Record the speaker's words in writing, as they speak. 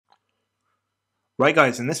Right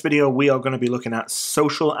guys, in this video we are going to be looking at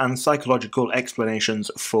social and psychological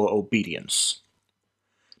explanations for obedience.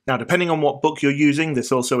 Now, depending on what book you're using,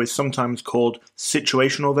 this also is sometimes called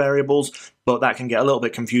situational variables, but that can get a little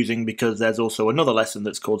bit confusing because there's also another lesson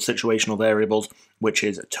that's called situational variables, which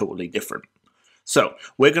is totally different. So,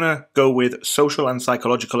 we're going to go with social and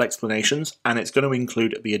psychological explanations, and it's going to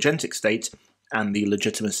include the agentic state and the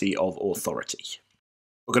legitimacy of authority.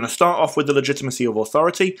 We're going to start off with the legitimacy of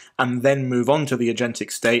authority and then move on to the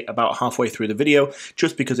agentic state about halfway through the video,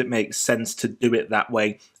 just because it makes sense to do it that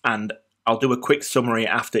way, and I'll do a quick summary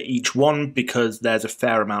after each one because there's a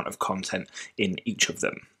fair amount of content in each of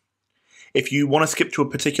them. If you want to skip to a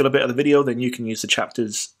particular bit of the video, then you can use the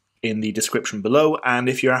chapters in the description below, and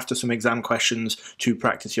if you're after some exam questions to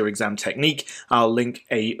practice your exam technique, I'll link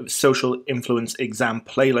a social influence exam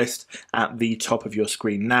playlist at the top of your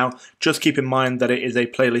screen now. Just keep in mind that it is a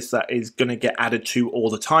playlist that is going to get added to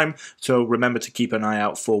all the time, so remember to keep an eye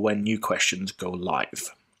out for when new questions go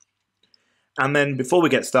live. And then before we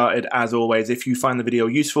get started, as always, if you find the video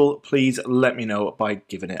useful, please let me know by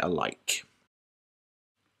giving it a like.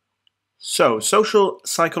 So, social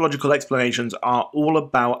psychological explanations are all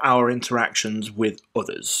about our interactions with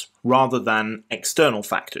others, rather than external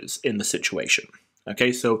factors in the situation.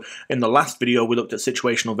 Okay, so in the last video we looked at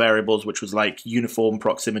situational variables, which was like uniform,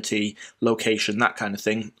 proximity, location, that kind of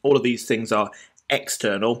thing. All of these things are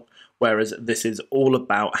external, whereas this is all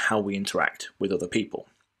about how we interact with other people.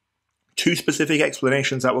 Two specific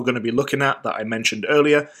explanations that we're going to be looking at that I mentioned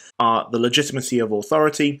earlier are the legitimacy of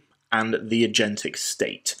authority and the agentic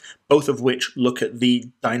state, both of which look at the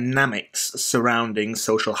dynamics surrounding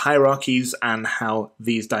social hierarchies and how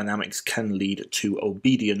these dynamics can lead to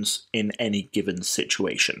obedience in any given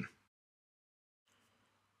situation.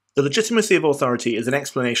 The legitimacy of authority is an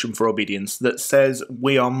explanation for obedience that says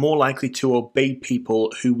we are more likely to obey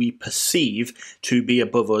people who we perceive to be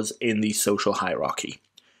above us in the social hierarchy.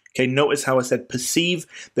 Okay, notice how I said perceive.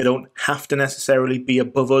 They don't have to necessarily be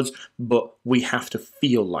above us, but we have to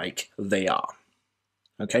feel like they are.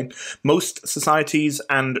 Okay, most societies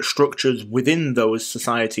and structures within those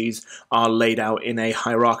societies are laid out in a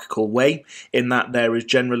hierarchical way, in that there is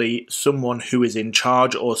generally someone who is in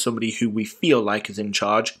charge or somebody who we feel like is in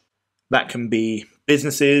charge. That can be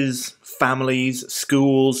businesses, families,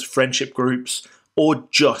 schools, friendship groups, or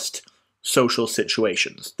just social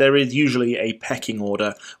situations. There is usually a pecking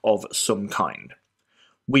order of some kind.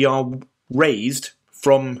 We are raised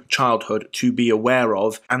from childhood to be aware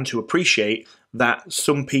of and to appreciate that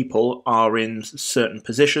some people are in certain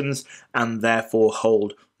positions and therefore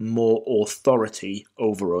hold more authority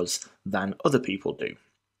over us than other people do.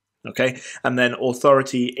 Okay, and then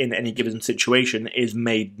authority in any given situation is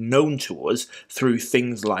made known to us through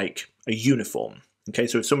things like a uniform. Okay,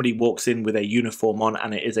 so if somebody walks in with a uniform on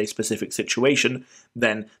and it is a specific situation,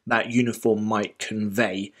 then that uniform might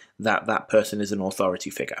convey that that person is an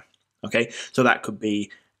authority figure. Okay, so that could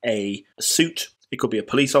be a suit, it could be a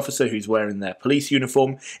police officer who's wearing their police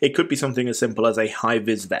uniform, it could be something as simple as a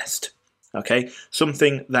high-vis vest. Okay,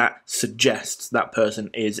 something that suggests that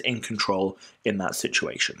person is in control in that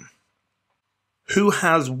situation. Who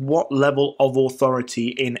has what level of authority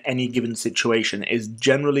in any given situation is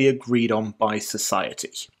generally agreed on by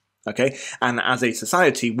society. Okay, and as a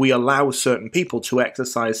society, we allow certain people to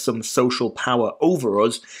exercise some social power over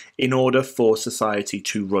us in order for society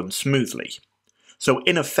to run smoothly. So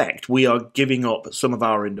in effect, we are giving up some of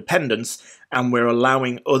our independence and we're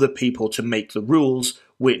allowing other people to make the rules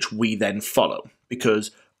which we then follow,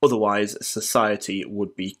 because otherwise society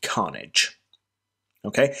would be carnage.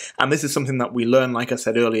 Okay, and this is something that we learn, like I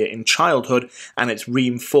said earlier, in childhood, and it's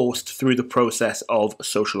reinforced through the process of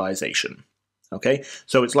socialization. Okay,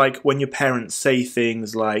 so it's like when your parents say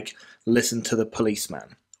things like, listen to the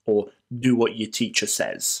policeman, or do what your teacher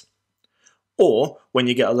says. Or when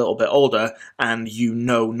you get a little bit older and you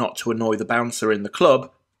know not to annoy the bouncer in the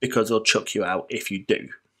club because he'll chuck you out if you do.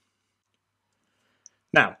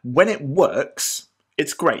 Now, when it works,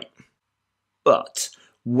 it's great, but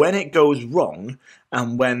when it goes wrong,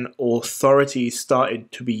 and when authority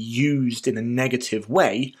started to be used in a negative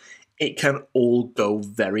way, it can all go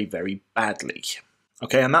very, very badly.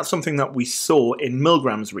 Okay, and that's something that we saw in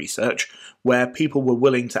Milgram's research, where people were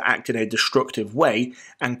willing to act in a destructive way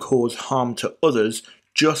and cause harm to others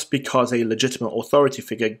just because a legitimate authority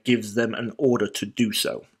figure gives them an order to do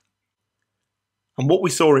so. And what we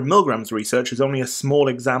saw in Milgram's research is only a small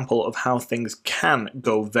example of how things can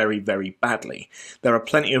go very, very badly. There are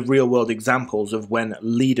plenty of real-world examples of when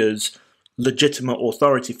leaders, legitimate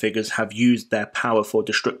authority figures, have used their power for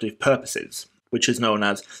destructive purposes. which is known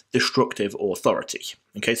as destructive authority.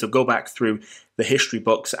 Okay, so go back through the history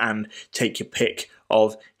books and take your pick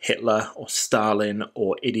of Hitler or Stalin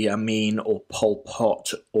or Idi Amin or Pol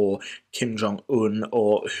Pot or Kim Jong-un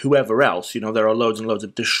or whoever else. There are loads and loads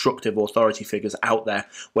of destructive authority figures out there,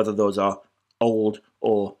 whether those are old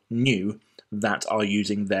or new, that are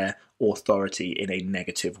using their authority in a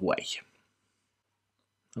negative way.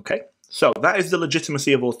 Okay, so that is the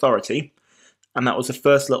legitimacy of authority, and that was the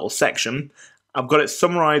first little section. I've got it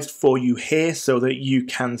summarized for you here so that you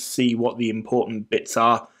can see what the important bits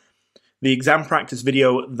are. The exam practice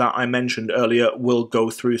video that I mentioned earlier will go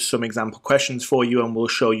through some example questions for you and will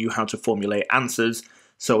show you how to formulate answers.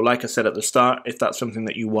 So like I said at the start, if that's something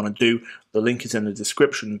that you want to do, the link is in the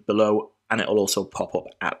description below and it will also pop up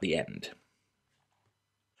at the end.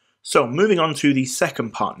 So moving on to the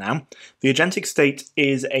second part now, the agentic state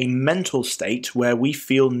is a mental state where we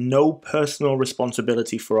feel no personal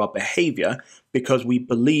responsibility for our behavior because we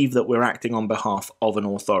believe that we're acting on behalf of an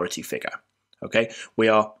authority figure. Okay, we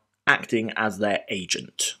are acting as their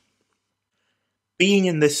agent. Being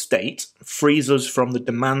in this state frees us from the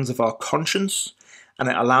demands of our conscience, and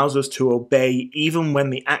it allows us to obey even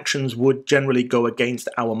when the actions would generally go against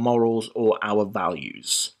our morals or our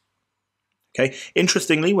values. Okay.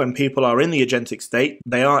 Interestingly, when people are in the agentic state,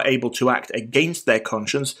 they are able to act against their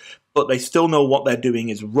conscience, but they still know what they're doing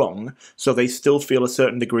is wrong, so they still feel a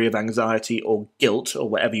certain degree of anxiety or guilt, or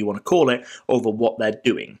whatever you want to call it, over what they're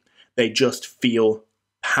doing. They just feel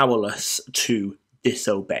powerless to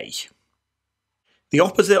disobey. The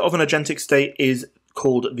opposite of an agentic state is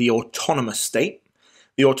called the autonomous state.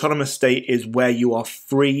 The autonomous state is where you are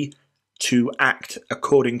free to act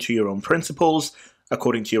according to your own principles,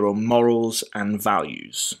 according to your own morals and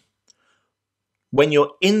values. When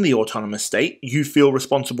you're in the autonomous state, you feel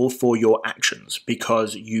responsible for your actions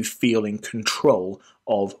because you feel in control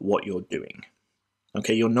of what you're doing.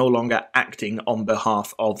 Okay, you're no longer acting on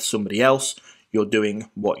behalf of somebody else, you're doing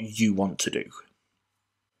what you want to do.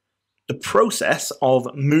 The process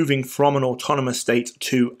of moving from an autonomous state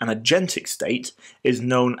to an agentic state is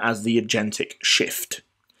known as the agentic shift.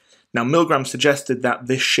 Now, Milgram suggested that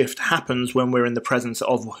this shift happens when we're in the presence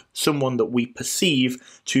of someone that we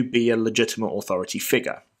perceive to be a legitimate authority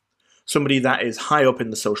figure, somebody that is high up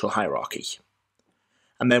in the social hierarchy.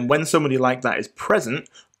 And then when somebody like that is present,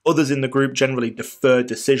 others in the group generally defer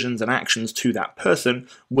decisions and actions to that person,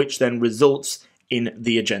 which then results in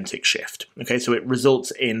the agentic shift. Okay, so it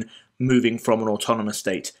results in moving from an autonomous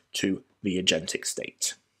state to the agentic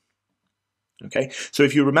state. Okay, so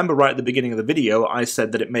if you remember right at the beginning of the video, I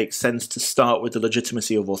said that it makes sense to start with the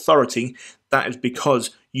legitimacy of authority. That is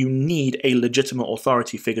because you need a legitimate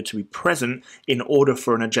authority figure to be present in order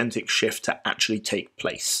for an agentic shift to actually take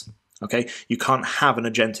place. Okay, you can't have an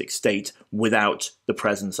agentic state without the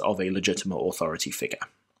presence of a legitimate authority figure.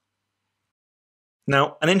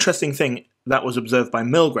 Now, an interesting thing that was observed by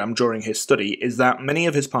Milgram during his study is that many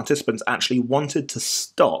of his participants actually wanted to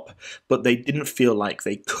stop, but they didn't feel like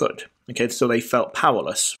they could. Okay, so they felt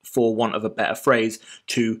powerless, for want of a better phrase,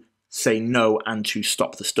 to say no and to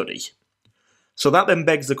stop the study. So that then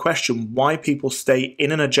begs the question why people stay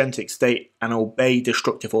in an agentic state and obey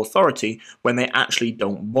destructive authority when they actually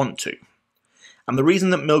don't want to. And the reason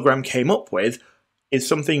that Milgram came up with is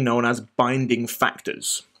something known as binding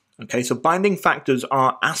factors. Okay, so binding factors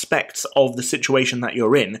are aspects of the situation that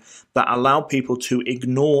you're in that allow people to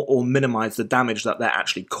ignore or minimize the damage that they're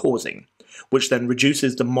actually causing, which then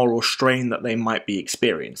reduces the moral strain that they might be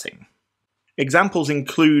experiencing. Examples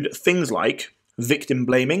include things like victim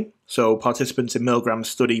blaming, so participants in Milgram's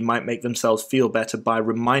study might make themselves feel better by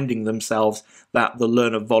reminding themselves that the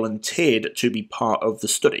learner volunteered to be part of the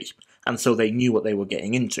study, and so they knew what they were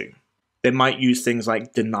getting into. They might use things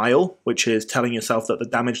like denial, which is telling yourself that the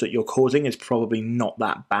damage that you're causing is probably not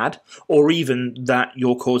that bad, or even that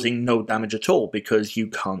you're causing no damage at all because you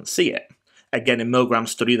can't see it. Again, in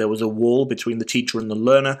Milgram's study, there was a wall between the teacher and the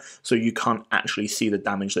learner, so you can't actually see the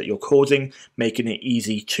damage that you're causing, making it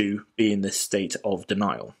easy to be in this state of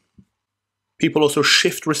denial. People also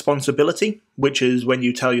shift responsibility, which is when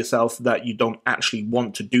you tell yourself that you don't actually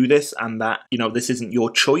want to do this and that, this isn't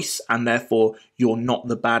your choice and therefore you're not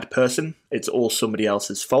the bad person. It's all somebody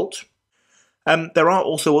else's fault. There are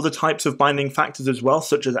also other types of binding factors as well,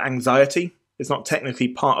 such as anxiety. It's not technically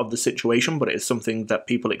part of the situation, but it is something that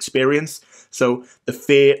people experience. So the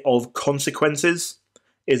fear of consequences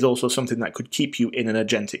is also something that could keep you in an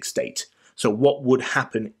agentic state. So what would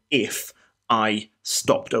happen if I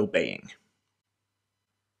stopped obeying?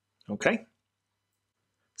 Okay,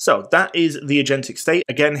 so that is the agentic state.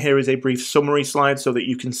 Again, here is a brief summary slide so that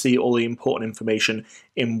you can see all the important information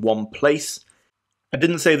in one place. I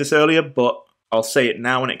didn't say this earlier, but I'll say it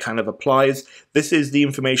now and it kind of applies. This is the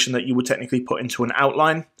information that you would technically put into an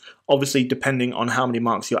outline. Obviously, depending on how many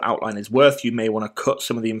marks your outline is worth, you may want to cut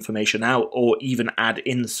some of the information out or even add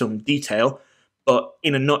in some detail. But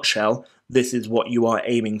in a nutshell, this is what you are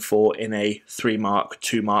aiming for in a 3-mark,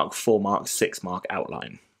 2-mark, 4-mark, 6-mark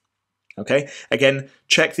outline. Okay, again,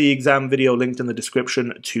 check the exam video linked in the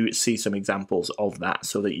description to see some examples of that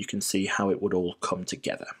so that you can see how it would all come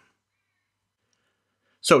together.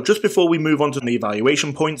 So just before we move on to the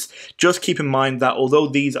evaluation points, just keep in mind that although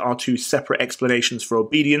these are 2 separate explanations for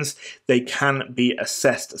obedience, they can be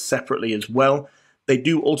assessed separately as well. They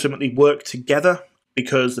do ultimately work together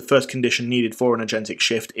because the first condition needed for an agentic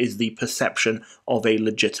shift is the perception of a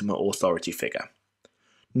legitimate authority figure.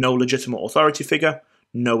 No legitimate authority figure,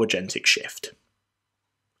 no agentic shift.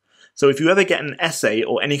 So if you ever get an essay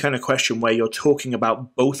or any kind of question where you're talking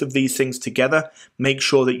about both of these things together, make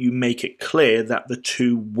sure that you make it clear that the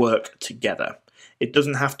 2 work together. It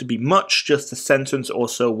doesn't have to be much, just a sentence or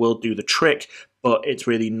so will do the trick, but it's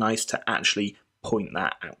really nice to actually point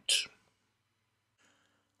that out.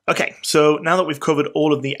 Okay, so now that we've covered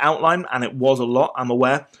all of the outline, and it was a lot, I'm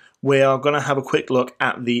aware, we are going to have a quick look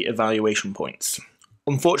at the evaluation points.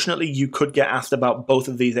 Unfortunately, you could get asked about both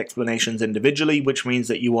of these explanations individually, which means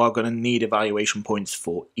that you are going to need evaluation points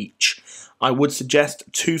for each. I would suggest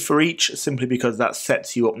 2 for each, simply because that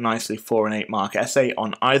sets you up nicely for an 8-mark essay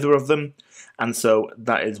on either of them, and so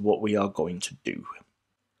that is what we are going to do.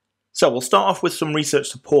 So we'll start off with some research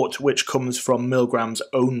support, which comes from Milgram's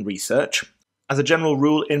own research. As a general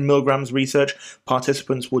rule in Milgram's research,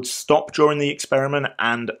 participants would stop during the experiment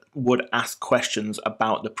and would ask questions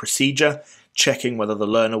about the procedure, checking whether the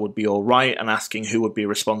learner would be alright and asking who would be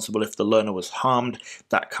responsible if the learner was harmed,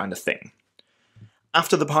 that kind of thing.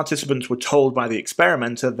 After the participants were told by the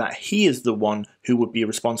experimenter that he is the one who would be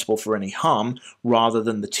responsible for any harm rather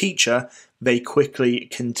than the teacher, they quickly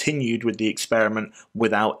continued with the experiment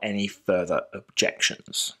without any further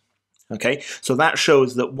objections. Okay, so that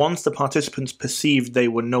shows that once the participants perceived they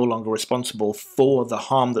were no longer responsible for the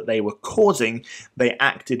harm that they were causing, they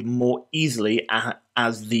acted more easily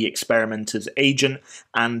as the experimenter's agent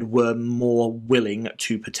and were more willing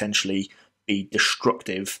to potentially be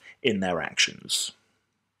destructive in their actions.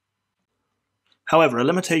 However, a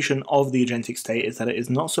limitation of the agentic state is that it is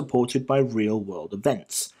not supported by real-world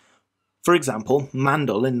events. For example,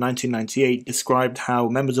 Mandel in 1998 described how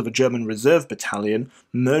members of a German reserve battalion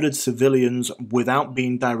murdered civilians without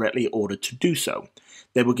being directly ordered to do so.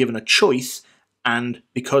 They were given a choice, and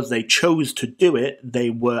because they chose to do it,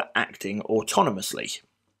 they were acting autonomously.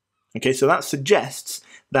 Okay, so that suggests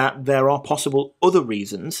that there are possible other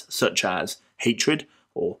reasons, such as hatred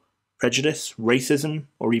or prejudice, racism,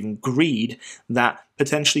 or even greed, that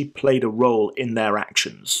potentially played a role in their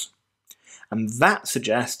actions. And that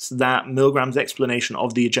suggests that Milgram's explanation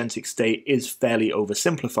of the agentic state is fairly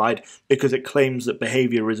oversimplified because it claims that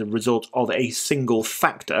behavior is a result of a single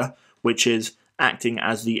factor, which is acting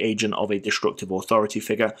as the agent of a destructive authority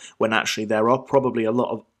figure, when actually there are probably a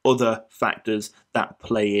lot of other factors that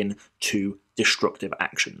play into destructive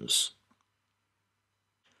actions.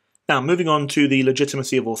 Now, moving on to the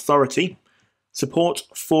legitimacy of authority, support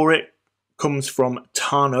for it comes from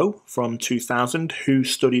Tarnow from 2000, who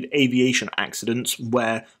studied aviation accidents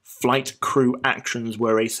where flight crew actions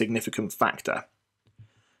were a significant factor.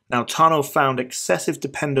 Now, Tarnow found excessive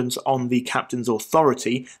dependence on the captain's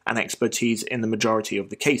authority and expertise in the majority of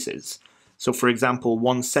the cases. So, for example,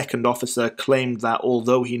 one second officer claimed that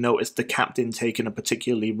although he noticed the captain taking a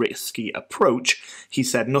particularly risky approach, he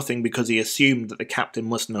said nothing because he assumed that the captain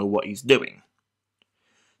must know what he's doing.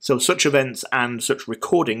 So such events and such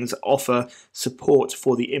recordings offer support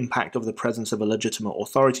for the impact of the presence of a legitimate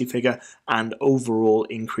authority figure and overall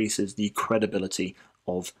increases the credibility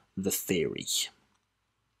of the theory.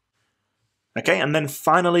 Okay, and then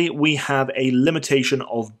finally we have a limitation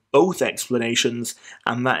of both explanations,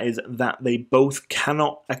 and that is that they both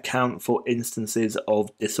cannot account for instances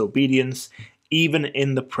of disobedience, even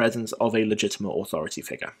in the presence of a legitimate authority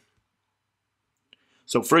figure.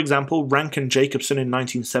 So, for example, Rank and Jacobson in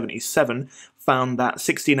 1977 found that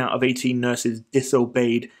 16 out of 18 nurses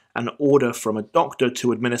disobeyed an order from a doctor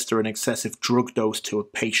to administer an excessive drug dose to a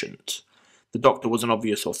patient. The doctor was an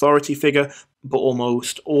obvious authority figure, but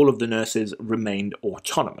almost all of the nurses remained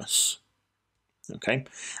autonomous. Okay,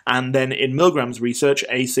 and then in Milgram's research,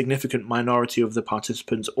 a significant minority of the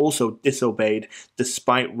participants also disobeyed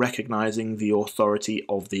despite recognizing the authority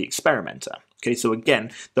of the experimenter. Okay, so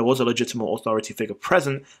again, there was a legitimate authority figure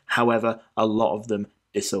present, however, a lot of them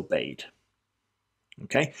disobeyed.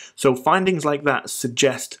 Okay, so findings like that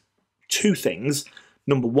suggest two things.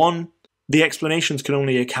 Number one, The explanations can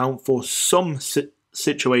only account for some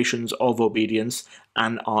situations of obedience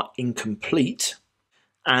and are incomplete.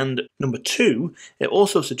 And number 2, it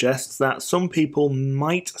also suggests that some people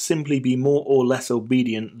might simply be more or less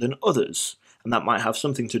obedient than others, and that might have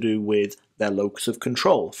something to do with their locus of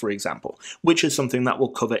control, for example, which is something that we'll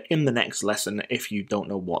cover in the next lesson if you don't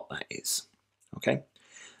know what that is. Okay?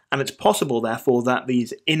 And it's possible, therefore, that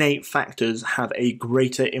these innate factors have a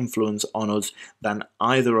greater influence on us than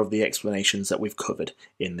either of the explanations that we've covered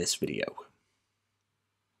in this video.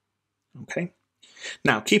 Okay?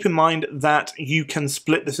 Now, keep in mind that you can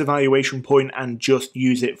split this evaluation point and just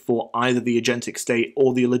use it for either the agentic state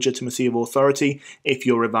or the legitimacy of authority if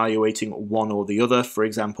you're evaluating one or the other, for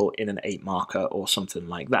example, in an 8 marker or something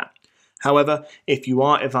like that. However, if you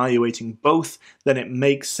are evaluating both, then it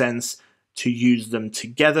makes sense to use them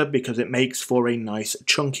together because it makes for a nice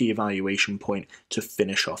chunky evaluation point to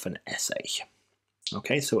finish off an essay.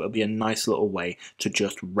 Okay, so it'll be a nice little way to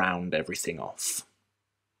just round everything off.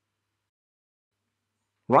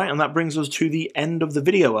 Right, and that brings us to the end of the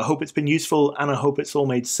video. I hope it's been useful and I hope it's all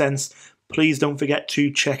made sense. Please don't forget to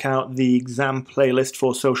check out the exam playlist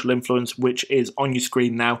for social influence, which is on your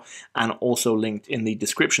screen now and also linked in the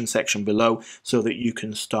description section below so that you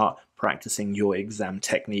can start practicing your exam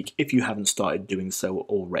technique if you haven't started doing so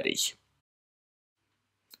already.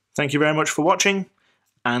 Thank you very much for watching,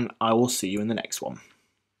 and I will see you in the next one.